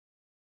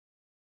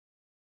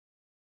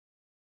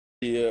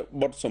ជា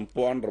បទសម្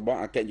ព័ន្ធរបស់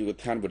អគ្គនាយក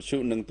ដ្ឋានវិទ្យុ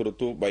និងទូរ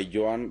ទស្សន៍បា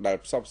យ័នដែល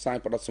ផ្សព្វផ្សាយ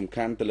ផ្ដោតសំ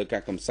ខាន់ទៅលើកា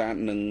រកំសាន្ត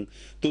និង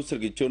ទស្សនិ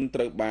កជនត្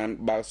រូវបាន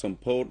បើកសម្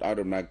ពោធឲ្យ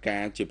ដំណើរកា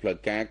រជាផ្លូវ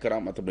ការក្រោ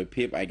មអធិបតេយ្យ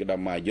ភាពឯកឧត្ត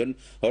មនាយក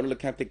រដ្ឋលេ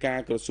ខាធិការ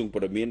ក្រសួងព័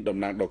ត៌មានតំ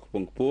ណាងដល់ខ្ព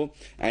ង់ខ្ពស់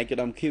ឯកឧត្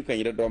តមខៀវកញ្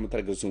ញរិទ្ធរដ្ឋមន្ត្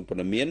រីក្រសួងព័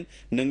ត៌មាន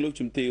និងលោក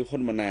ជំទាវហ៊ុ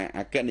នម៉ាណា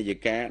អគ្គនាយិ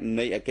កា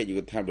នៃអគ្គនាយ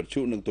កដ្ឋានវិទ្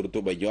យុនិងទូរទ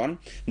ស្សន៍បាយ័ន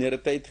នារ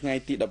តីថ្ងៃ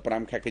ទី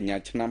15ខែកញ្ញា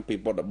ឆ្នាំ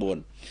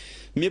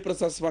2014មានប្រ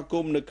សាសន៍ស្វាគ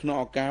មន៍នៅក្នុង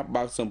ឱកាស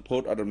បើកសម្ពោ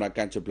ធឲ្យដំណើរ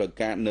ការជាផ្លូវ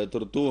ការនៅទូ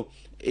រទស្សន៍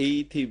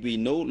ETV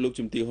នោះលោក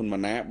ជំទាវហ៊ុន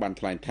ម៉ាណាបាន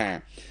ថ្លែងថា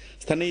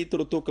ស្ថានីយ៍ទូ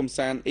រទស្សន៍កំ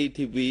សាន្ត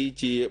ETV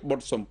ជាបុ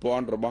ត្រសម្ព័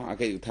ន្ធរបស់អ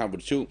គ្គនាយកដ្ឋានវិ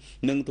ទ្យុ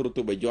និងទូរទ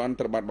ស្សន៍បាយ័ន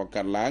ត្រូវបានបង្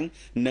កើតឡើង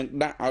និង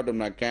ដាក់ឲ្យដំ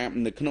ណើរការ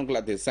នៅក្នុងក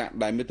លៈទេសៈ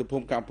ដែលមាតុភូ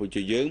មិកម្ពុ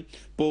ជាយើង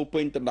ពោ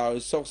ពេញទៅដោយ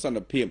សុខសន្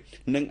តិភាព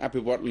និងអ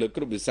ភិវឌ្ឍលើ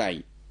គ្រប់វិស័យ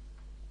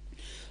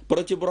ប្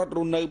រជាពលរដ្ឋរ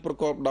ស់នៅប្រ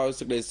កបដោយ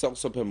សេចក្តីសុខ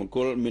សុភមង្គ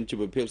លមានជី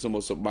វភាពសម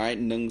ត្ថសប្បាយ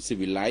និងស៊ី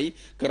វិល័យ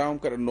ក្រោម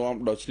ការណែនាំ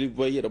ដ៏ឆ្លៀស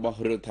វៃរបស់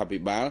រដ្ឋាភិ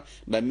បាល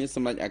ដែលមានស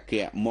ម្ដេចអគ្គ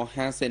ម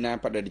ហាសេនា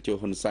បតីតេជោ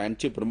ហ៊ុនសែន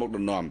ជាប្រមុខដឹ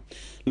កនាំ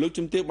លោក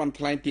ជំទាវបាន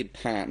ថ្លែងទៀត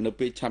ថានៅ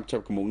ពេលឆាប់ៗខា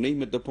ងមុខនេះ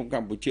មាតុភូមិក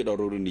ម្ពុជាដ៏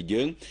រុងរឿងនេះ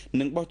យើង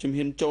នឹងបោះជំ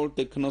ហានចូល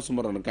ទៅក្នុងសម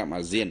រណកម្ម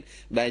អាស៊ាន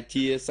ដែល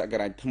ជាសក្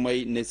តានុពលថ្មី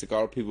នៃសក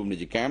លភាវូបនី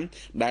យកម្ម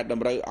ដែលត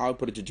ម្រូវឲ្យ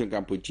ប្រជាជនក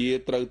ម្ពុជា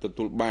ត្រូវទ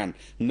ទួលបាន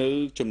នៅ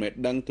ចំណេះ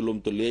ដឹងទូលំ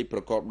ទូលាយប្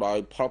រកបដោយ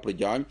ផលប្រ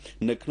យោជន៍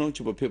នៅក្នុង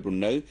ជីវភាពរស់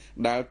នៅ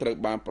ដែលត្រូវ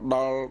បានផ្ដ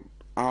ល់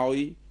ឲ្យ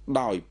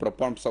ដោយប្រ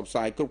ព័ន្ធផ្សព្វផ្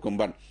សាយគ្រប់ក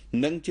ម្រិត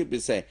និងជាពិ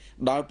សេស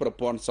ដោយប្រ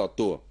ព័ន្ធសោ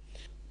តួ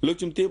លោក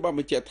ជំទាវបាន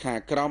បញ្ជាក់ថា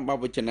ក្រោមបទ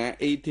វចនា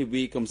ETV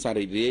កំសាន្ត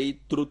រីករាយ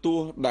ទូរទស្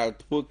សន៍ដែល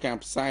ធ្វើការ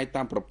ផ្សាយ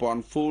តាមប្រព័ន្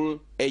ធ Full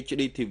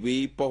HD TV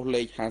ប៉ុស្តិ៍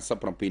លេខ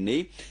57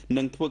នេះ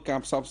នឹងធ្វើការ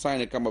ផ្សព្វផ្សាយ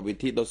នៅកម្មវិ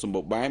ធីដ៏សម្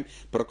បូរបែប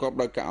ប្រកប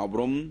ដោយការអប់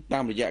រំតា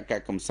មរយៈកា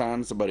រកំសាន្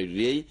តសប្បាយរីក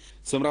រាយ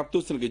សម្រាប់ទ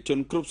ស្សនិកជន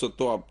គ្រប់ស្រ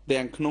ទាប់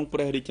ទាំងក្នុងព្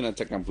រះរាជាណា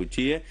ចក្រកម្ពុ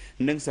ជា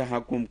និងសហ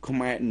គមន៍ខ្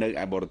មែរនៅ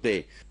ឯបរទេស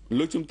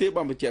លោកជំទាវ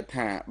បានបញ្ជាក់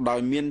ថាដោយ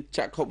មានច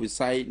ក្ខុវិ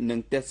ស័យនិង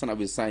ទស្សន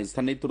វិស័យស្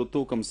ថានីយ៍ទូរទ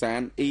ស្សន៍កំសា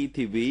ន្ត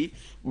ETV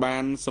បា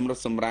នសម្រិត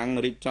សម្រាំង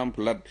រៀបចំផ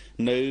លិត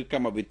នៅក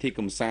ម្មវិធី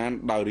កំសាន្ត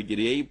ដោយរីក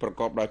រាយប្រ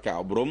កបដោយការ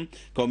អប់រំ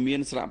ក៏មាន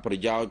សារៈប្រ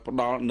យោជន៍ផ្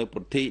ដល់នៅពុ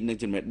ទ្ធិនិង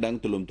ចំណេះដឹង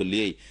ទូលំទូ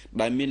លាយ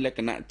ដែលមានលក្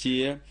ខណៈជា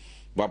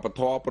វប្ប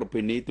ធម៌ប្រពៃ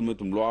ណីទំនៀម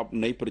ទម្លាប់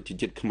នៃប្រជា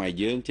ជាតិខ្មែរ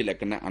យើងជាល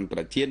ក្ខណៈអន្តរ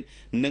ជាតិ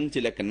និងជា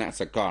លក្ខណៈ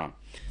សកល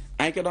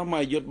ឯកឧត្តម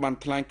នាយកបាន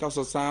ថ្លែងកោតស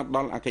រសើរដ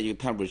ល់អគ្គនាយក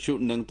ដ្ឋានវិទ្យុ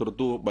និងទូរ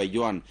ទស្សន៍បា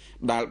យ័ន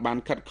ដែលបាន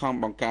ខិតខំ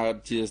បង្កើត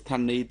ជាស្ថា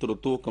នីយ៍ទូរ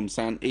ទស្សន៍កំ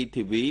សាន្ត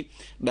ETV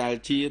ដែល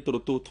ជាទូរ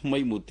ទស្សន៍ថ្មី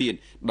មួយទៀត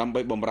ដើម្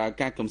បីបម្រើ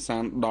ការកំសា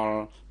ន្តដល់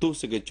ទស្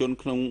សនិកជន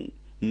ក្នុង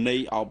នៃ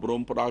អប់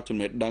រំផ្ដល់ចំ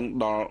ណេះដឹង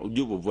ដល់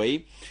យុវវ័យ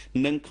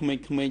និងក្មេង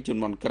ៗជំ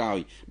នាន់ក្រោយ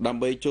ដើ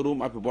ម្បីចូលរួម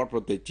អភិវឌ្ឍប្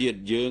រទេសជាតិ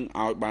យើង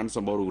ឲ្យបានស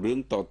ម្បូររុងរឿង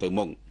តទៅ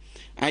មុខ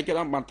ឯកឧ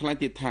ត្តមបានថ្លែង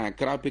ទៀតថា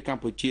ក្រោយពីក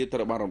ម្ពុជាត្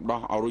រូវបានរំដោះ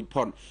ឲ្យរួច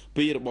ផុត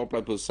ពីរបបផ្ដា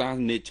ច់ប្រសាស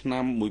ន៍នាឆ្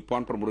នាំ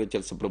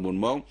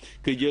1979មក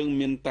គឺយើង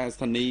មានតែ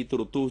ស្ថានីយ៍ទូ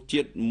រទស្សន៍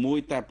ជាតិមួយ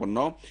តែប៉ុណ្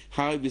ណោះ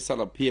ហើយវិសា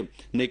លភាព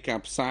នៃការ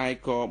ផ្សាយ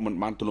ក៏មិន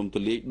បានទូលំទូ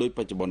លាយដូចប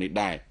ច្ចុប្បន្ននេះ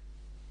ដែរ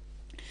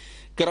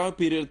ក្រោយ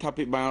ពីរដ្ឋា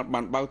ភិបាល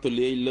បានបើកទូ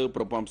លាយលើ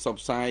ប្រព័ន្ធផ្សព្វ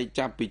ផ្សាយ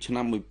ចាប់ពីឆ្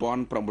នាំ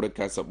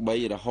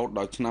1993រហូតដ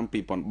ល់ឆ្នាំ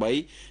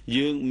2003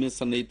យើងមាន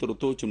ស្ថានីយ៍ទូរ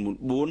ទស្សន៍ចំនួ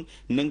ន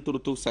4និងទូរ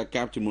ទស្សន៍ខ្សែ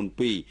កាបចំនួន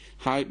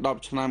2ហើយ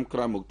10ឆ្នាំក្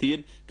រោយមកទៀត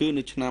គឺ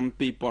នៅឆ្នាំ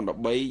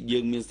2013យើ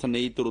ងមានស្ថា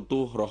នីយ៍ទូរទ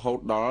ស្សន៍រហូត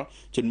ដល់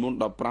ចំនួន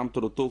15ទូ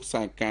រទស្សន៍ខ្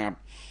សែកាប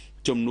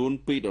ចំនួន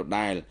2ដ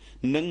ដែល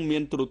និងមា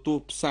នទូរទស្ស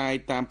ន៍ផ្សាយ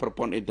តាមប្រ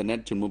ព័ន្ធអ៊ីនធឺណិត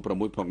ចំនួន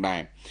6ផងដែ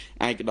រ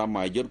ឯកឧត្តម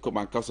នាយកក៏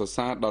បានកោតសរ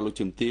សើរដល់លោក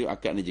ជំទាវអ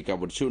គ្គនាយិកា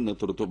វិទ្យុនិង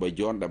ទូរទស្សន៍បា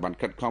យ័នដែលបាន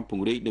ខិតខំព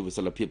ង្រីកនូវវិ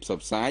សាលភាពផ្សព្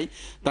វផ្សាយ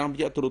តាមរ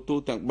យៈទូរទស្ស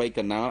ន៍ទាំង3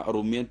កាណាល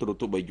រួមមានទូរ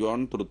ទស្សន៍បាយ័ន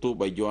ទូរទស្សន៍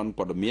បាយ័ន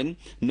ព័ត៌មាន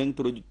និង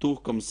ទូរទស្ស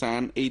ន៍កំសា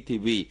ន្ត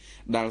ETV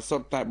ដែលសុ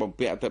ទ្ធតែបំ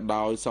ពាក់ទៅ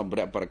ដោយសម្ភា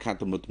រៈបរិក្ខារ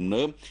ទំ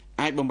នើប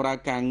អាចបម្រើ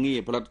ការងារ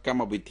ផលិតកម្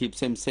មវិធីផ្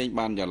សេងៗ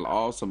បានយ៉ាងល្អ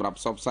សម្រាប់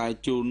ផ្សព្វផ្សាយ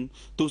ជូន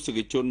ទស្សនិក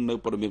ជននៅ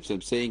ព័ត៌មានផ្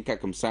សេងៗការ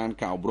កំសាន្ត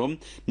ការអប់រំ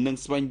និង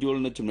ស្វែងយល់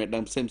នៅចំណេះដឹ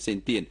ងផ្សេងៗ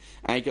ទៀត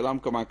ឯកឧត្តម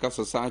ក៏បានកោតស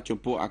រសើរចំ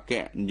ពោះអគ្គ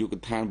នាយក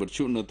ដ្ឋានវិទ្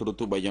យុនៅទូរ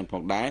ទស្សន៍បាយ័នផ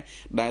ងដែរ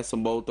ដែលស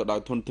ម្បូរទៅដោ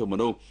យធនធានម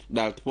នុស្ស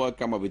ដែលធ្វើឲ្យ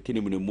កម្មវិធី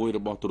នីមួយៗរ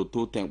បស់ទូរទ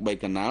ស្សន៍ទាំង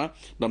3កាណាល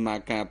ដំណើរ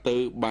ការទៅ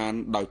បាន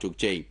ដោយជោគ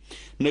ជ័យ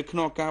នៅក្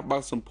នុងការបើ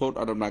កសម្ពោធឲ្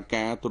យដំណើរ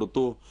ការទូរទ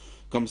ស្សន៍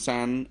កំសា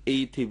ន្ត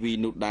ETV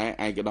នោះដែរ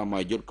ឯកឧត្តម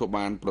នាយកក៏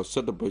បានប្រសិ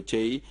ទ្ធពរ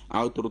ជ័យ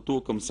ឲ្យទូរទស្ស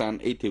ន៍កំសាន្ត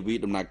ETV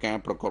ដំណើរការ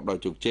ប្រកបដោយ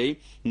ជោគជ័យ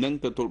និង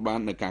ទទួលបាន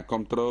នូវការ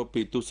គាំទ្រ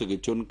ពីទស្សនិក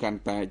ជនកាន់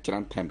តែច្រើ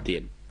នថែមទៀ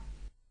ត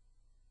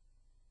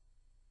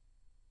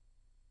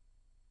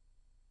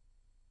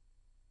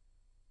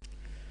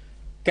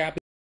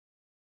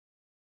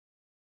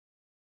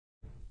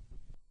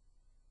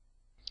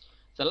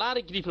សាលា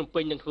រាជធានីភ្នំ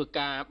ពេញនឹងធ្វើ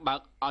ការបើ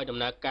កឲ្យដំ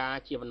ណើរការ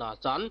ជាបណ្ដោះអា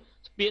សន្ន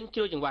ស្ពានជ្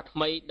រោយចង្វាក់ថ្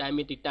មីដែល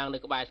មានទីតាំងនៅ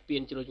ក្បែរស្ពា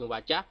នជ្រោយចង្វា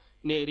ក់ចាស់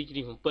នៃរាជធា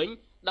នីភ្នំពេញ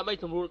ដើម្បី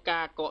សម្រួល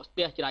ការកកស្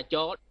ទះចរាច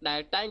រណ៍ដែល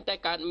តែងតែ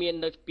កើតមាន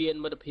នៅស្ពាន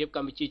មិត្តភាពក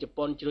ម្ពុជាជ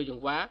ប៉ុនជ្រោយច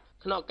ង្វាក់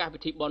ក្នុងឱកាសពិ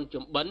ធីបុណ្យ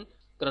ជំបិណ្ឌ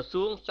ក្រ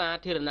សួងសា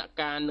ធារណ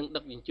ការនិងដឹ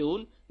កជញ្ជូន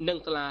និង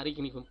សាលារាជ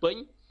ធានីភ្នំពេញ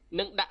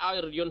នឹងដាក់ឲ្យ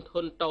រថយន្ត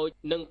ធុនតូច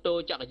និងតូ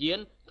ចក្រយាន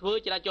ធ្វើ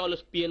ចរាចរណ៍លើ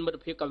ស្ពានមិត្ត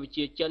ភាពកម្ពុ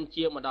ជាចិន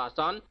ជាបណ្ដោះអា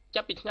សន្ន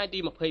ចាប់ពីថ្ងៃទី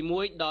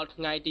21ដល់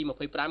ថ្ងៃទី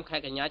25ខែ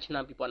កញ្ញាឆ្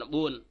នាំ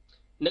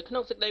2014នៅក្នុ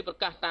ងសេចក្តីប្រ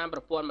កាសតាមប្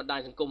រព័ន្ធបណ្ដា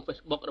ញសង្គម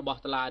Facebook របស់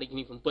សាលារាជធា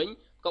នីភ្នំពេញ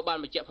ក៏បាន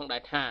បញ្ជាក់ផងដែ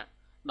រថា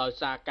ដោយ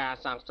សារការ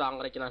សាងសង់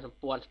រចនាសម្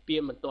ព័ន្ធស្ពា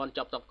នមិនទាន់ច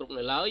ប់សពគ្រប់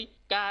នៅឡើយ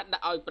ការដា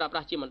ក់ឲ្យប្រើប្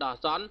រាស់ជាបណ្ដោះអា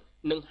សន្ន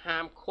និងហា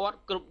មឃាត់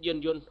គ្រប់យាន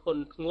យន្តធុន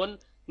ធ្ងន់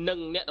និង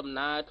អ្នកដំ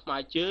ណើរថ្មើ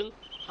រជើង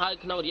ហើយ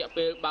ក្នុងរយៈ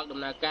ពេលបើកដំ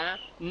ណើរការ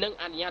និង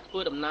អនុញ្ញាតធ្វើ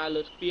ដំណើរ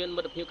លើស្ពាន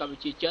មិត្តភាពកម្ពុ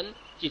ជាចិន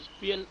ជាស្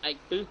ពានឯក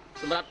ទិស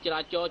សម្រាប់ច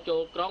រាចរណ៍ចូ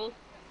លក្រុង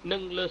និ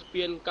ងលើស្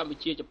ពានកម្ពុ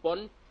ជាជប៉ុន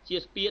ជា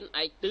ស្ពាន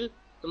ឯកទិស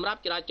សម្រាប់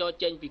ចរាចរណ៍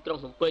ចេញពីក្រុង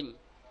ភ្នំពេញ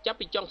ចាប់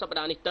ពីចុងសប្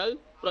តាហ៍នេះទៅ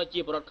ប្រជា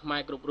ពលរដ្ឋខ្មែ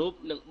រគ្រប់រូប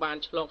នឹងបាន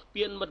ឆ្លងស្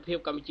ពានមិត្តភាព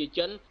កម្ពុជា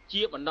ចិន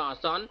ជាបណ្ដោះអា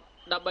សន្ន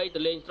ដើម្បីទៅ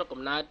លេងស្រុក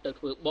កំណើតទៅ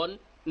ធ្វើបុណ្យ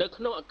នៅ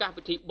ក្នុងឱកាស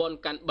ពិធីបុណ្យ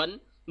កាន់បិណ្ឌ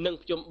និង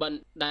ភ្ជុំបិណ្ឌ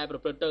ដែលប្រ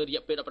ព្រឹត្តទៅរ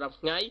យៈពេល15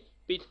ថ្ងៃ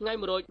ពីថ្ងៃ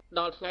1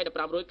ដល់ថ្ងៃ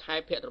15រោចខែ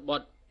ភទ្រប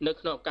ទនៅ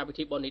ក្នុងឱកាសពិ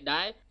ធីបុណ្យនេះ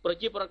ដែរប្រ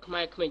ជាពលរដ្ឋខ្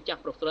មែរក្មេងចា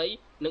ស់ប្រុសស្រី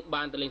នឹង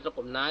បានទៅលេងស្រុក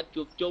កំណើត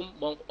ជួបជុំ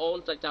បងប្អូន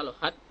សាច់ញាតិលោ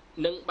ហិត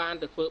និងបាន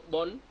ទៅធ្វើ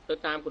បុណ្យទៅ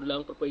តាមគន្ល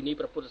ងប្រពៃណី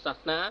ព្រះពុទ្ធសាស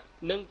នា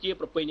និងជា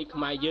ប្រពៃណីខ្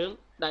មែរយើង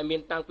ដែលមា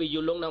នតាំងពីយូ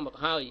រលង់ណាស់មក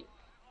ហើយ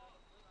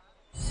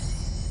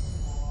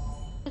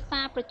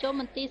សារប្រជុំ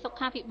មន្ទីរសុ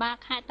ខាភិបាល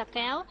ខេត្តតា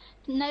កែវ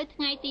នៅថ្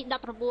ងៃទី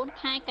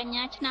19ខែកញ្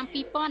ញាឆ្នាំ2014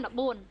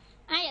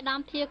ឯកឧត្ត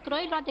មធាក្រុ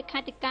យរដ្ឋលេខា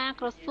ធិការ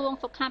ក្រសួង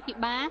សុខាភិ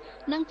បាល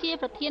និងជា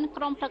ប្រធាន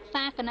ក្រុមប្រឹក្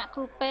សាគណៈគ្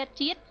រូពេទ្យ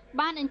ជាតិ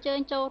បានអញ្ជើញ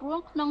ចូលរួម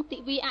ក្នុងទិ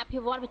វាអភិ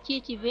វឌ្ឍវិជ្ជា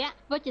ជីវៈ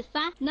វិទ្យា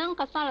សាស្ត្រនិង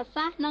កោសល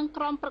សាស្ត្រនិង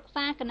ក្រុមប្រឹក្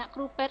សាគណៈគ្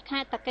រូពេទ្យខេ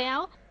ត្តតាកែវ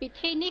ពិ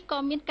ធីនេះក៏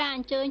មានការអ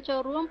ញ្ជើញចូល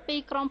រួមពី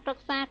ក្រុមប្រឹ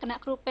ក្សាគណៈ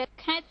គ្រូពេទ្យ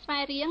ខេត្តស្វា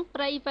យរៀង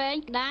ព្រៃវែង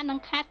ដានិង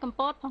ខេត្តកំ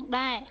ពតផង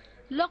ដែរ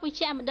លោកវិជ្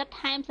ជបណ្ឌិត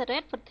ថែមសារ៉េ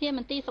តប្រធានម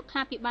ន្ទីរសុ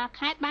ខាភិបាល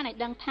ខេត្តបានឲ្យ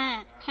ដឹងថា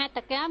ខេត្ត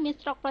តាកែវមាន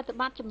ស្រុកប្រតិ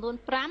បត្តិចំនួន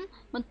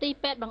5មន្ទីរ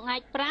ពេទ្យបង្អែ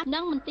ក5និ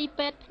ងមន្ទីរ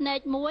ពេទ្យភ្នែក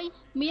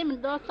1មានម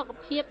ណ្ឌលសុខ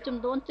ភាពចំ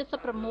នួន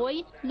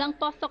76និង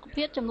ប៉ុស្តិ៍សុខ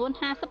ភាពចំនួន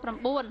59សប្តា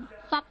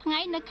ហ៍ថ្ងៃ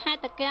នៅខេត្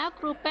តតាកែវ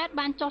គ្រូពេទ្យ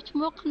បានចុះឈ្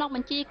មោះក្នុងប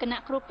ញ្ជីគណៈ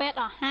គ្រូពេទ្យ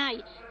អស់ហើយ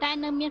តែ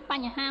នៅមានប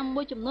ញ្ហា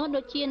មួយចំនួន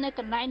ដូចជានៅ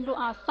កន្លែងល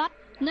ក់ឱសថ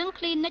និង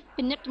គ្លីនិក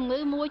ពិនិត្យជំងឺ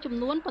មួយចំ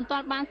នួនមិនទា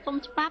ន់បានសុំ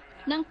ច្បាប់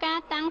និងការ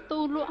តាំងទូ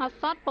លក់ឱ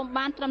សថពុំ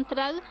បានត្រឹមត្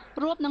រូវ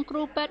រួមនឹងគ្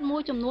រូពេទ្យមួ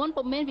យចំនួន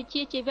ពុំមានវិជ្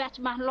ជាជីវៈ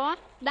ច្បាស់លាស់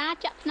ដែល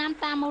ចាក់ថ្នាំ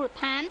តាមមូល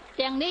ដ្ឋាន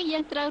ទាំងនេះយើ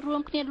ងត្រូវរួ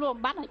មគ្នាលក់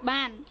បំបត្តិឲ្យ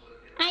បាន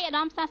ឯកឧត្ត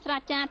មសាស្ត្រា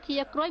ចារ្យធា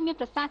ក្រួយមាន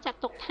ប្រសាសន៍ចាត់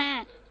ទុកថា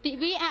ទិ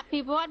វាអ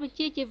ភិវឌ្ឍវិជ្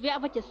ជាជីវៈ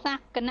វិទ្យាសាស្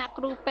ត្រគណៈ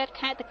គ្រូពេទ្យ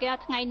ខេត្តតាកែវ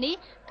ថ្ងៃនេះ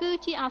គឺ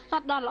ជាឱស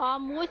ថដ៏ល្អ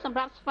មួយសម្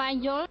រាប់ស្វែង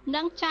យល់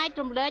និងចែក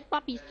រំលែកប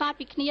ទពិសោធន៍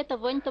ពីគ្នាទៅ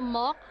វិញទៅម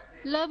ក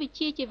លើវិជ្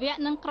ជាជីវៈ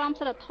និងក្រម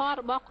សីលធម៌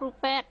របស់គ្រូ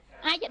ពេទ្យ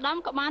ឯកឧត្តម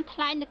ក៏បានថ្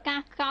លែងនៅកា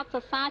រកោតស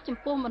រសើរចំ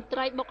ពោះមន្ត្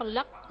រីបុគ្គ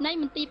លិកនៃ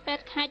មន្ទីរពេ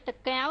ទ្យខេត្តតា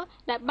កែវ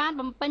ដែលបាន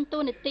បំពេញតួ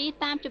នាទី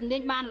តាមជំនា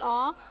ញបានល្អ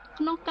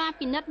ក្នុងការ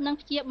ពិនិត្យនិង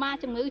ព្យាបាល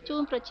ជំងឺជូ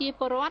នប្រជា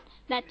ពលរដ្ឋ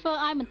ដែលធ្វើ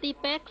ឲ្យមន្ទីរ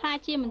ពេទ្យក្លាយ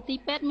ជាមន្ទីរ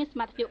ពេទ្យមានស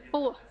មត្ថភាពខ្ព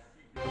ស់